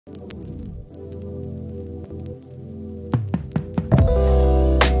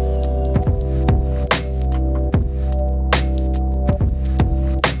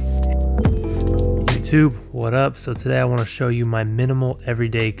YouTube, what up? So today I want to show you my minimal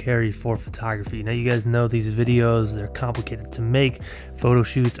everyday carry for photography. Now you guys know these videos, they're complicated to make. Photo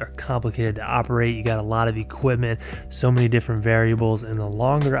shoots are complicated to operate. You got a lot of equipment, so many different variables, and the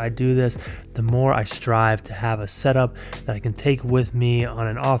longer I do this, the more I strive to have a setup that I can take with me on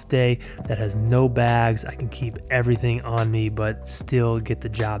an off day that has no bags. I can keep everything on me but still get the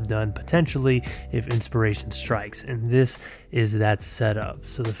job done potentially if inspiration strikes, and this is that setup.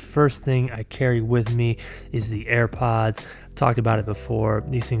 So the first thing I carry with me is the AirPods. Talked about it before.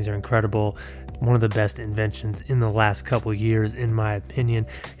 These things are incredible. One of the best inventions in the last couple years, in my opinion.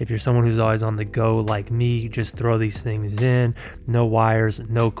 If you're someone who's always on the go like me, you just throw these things in. No wires,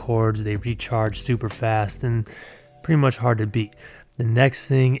 no cords. They recharge super fast and pretty much hard to beat. The next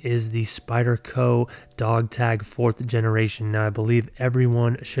thing is the Spyderco Dog Tag 4th generation. Now I believe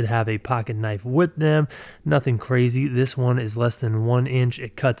everyone should have a pocket knife with them. Nothing crazy. This one is less than 1 inch.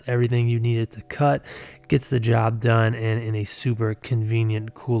 It cuts everything you need it to cut, gets the job done, and in a super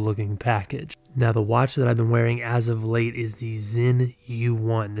convenient, cool looking package. Now the watch that I've been wearing as of late is the Zinn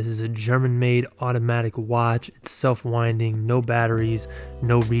U1. This is a German-made automatic watch. It's self-winding, no batteries,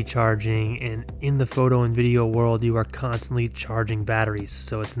 no recharging, and in the photo and video world, you are constantly charging batteries.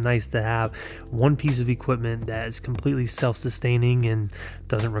 So it's nice to have one piece of equipment that is completely self-sustaining and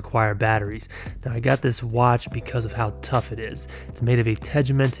doesn't require batteries. Now I got this watch because of how tough it is. It's made of a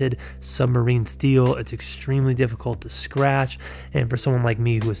tegimented submarine steel. It's extremely difficult to scratch, and for someone like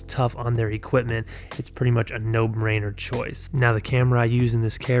me who is tough on their equipment, it's pretty much a no-brainer choice. Now the camera I use in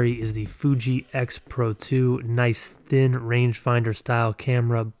this carry is the Fuji X Pro 2. Nice thin rangefinder style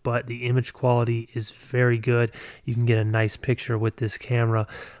camera, but the image quality is very good. You can get a nice picture with this camera.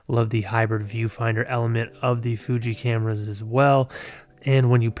 Love the hybrid viewfinder element of the Fuji cameras as well.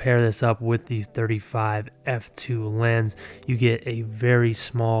 And when you pair this up with the 35 f2 lens, you get a very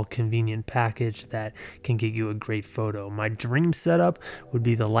small, convenient package that can get you a great photo. My dream setup would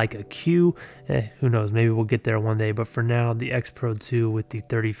be the Leica Q. Who knows, maybe we'll get there one day, but for now, the X Pro 2 with the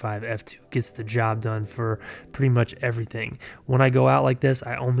 35 f2 gets the job done for pretty much everything. When I go out like this,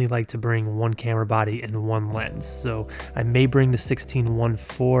 I only like to bring one camera body and one lens. So I may bring the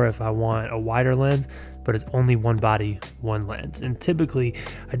 16-1.4 if I want a wider lens, but it's only one body, one lens. And typically,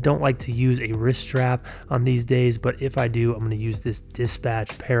 I don't like to use a wrist strap on these days, but if I do, I'm gonna use this Dispatch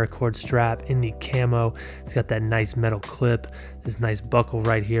paracord strap in the camo. It's got that nice metal clip, this nice buckle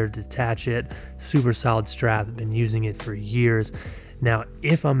right here to detach it. Super solid strap, I've been using it for years. Now,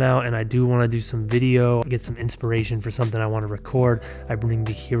 if I'm out and I do want to do some video, get some inspiration for something I want to record, I bring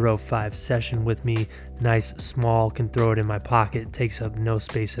the Hero 5 Session with me. Nice, small, can throw it in my pocket, takes up no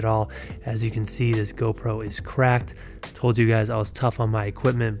space at all. As you can see, this GoPro is cracked. Told you guys I was tough on my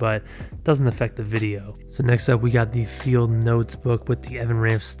equipment, but it doesn't affect the video. So next up, we got the Field Notes book with the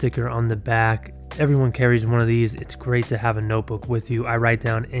Ranft sticker on the back. Everyone carries one of these. It's great to have a notebook with you. I write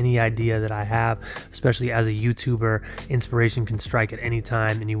down any idea that I have, especially as a YouTuber. Inspiration can strike at any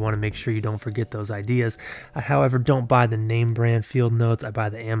time, and you want to make sure you don't forget those ideas. I, however, don't buy the name brand Field Notes. I buy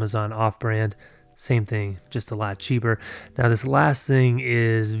the Amazon off-brand. Same thing, just a lot cheaper. Now this last thing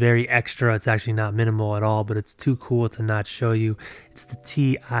is very extra. It's actually not minimal at all, but it's too cool to not show you. It's the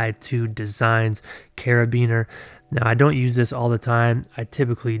TI2 Designs Carabiner. Now I don't use this all the time. I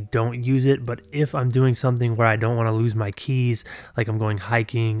typically don't use it, but if I'm doing something where I don't want to lose my keys, like I'm going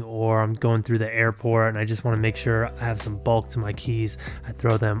hiking or I'm going through the airport and I just want to make sure I have some bulk to my keys, I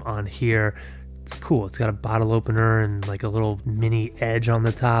throw them on here. It's cool. It's got a bottle opener and like a little mini edge on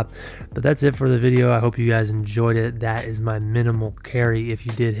the top. But that's it for the video. I hope you guys enjoyed it. That is my minimal carry. If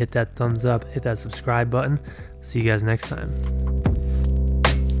you did, hit that thumbs up, hit that subscribe button. See you guys next time.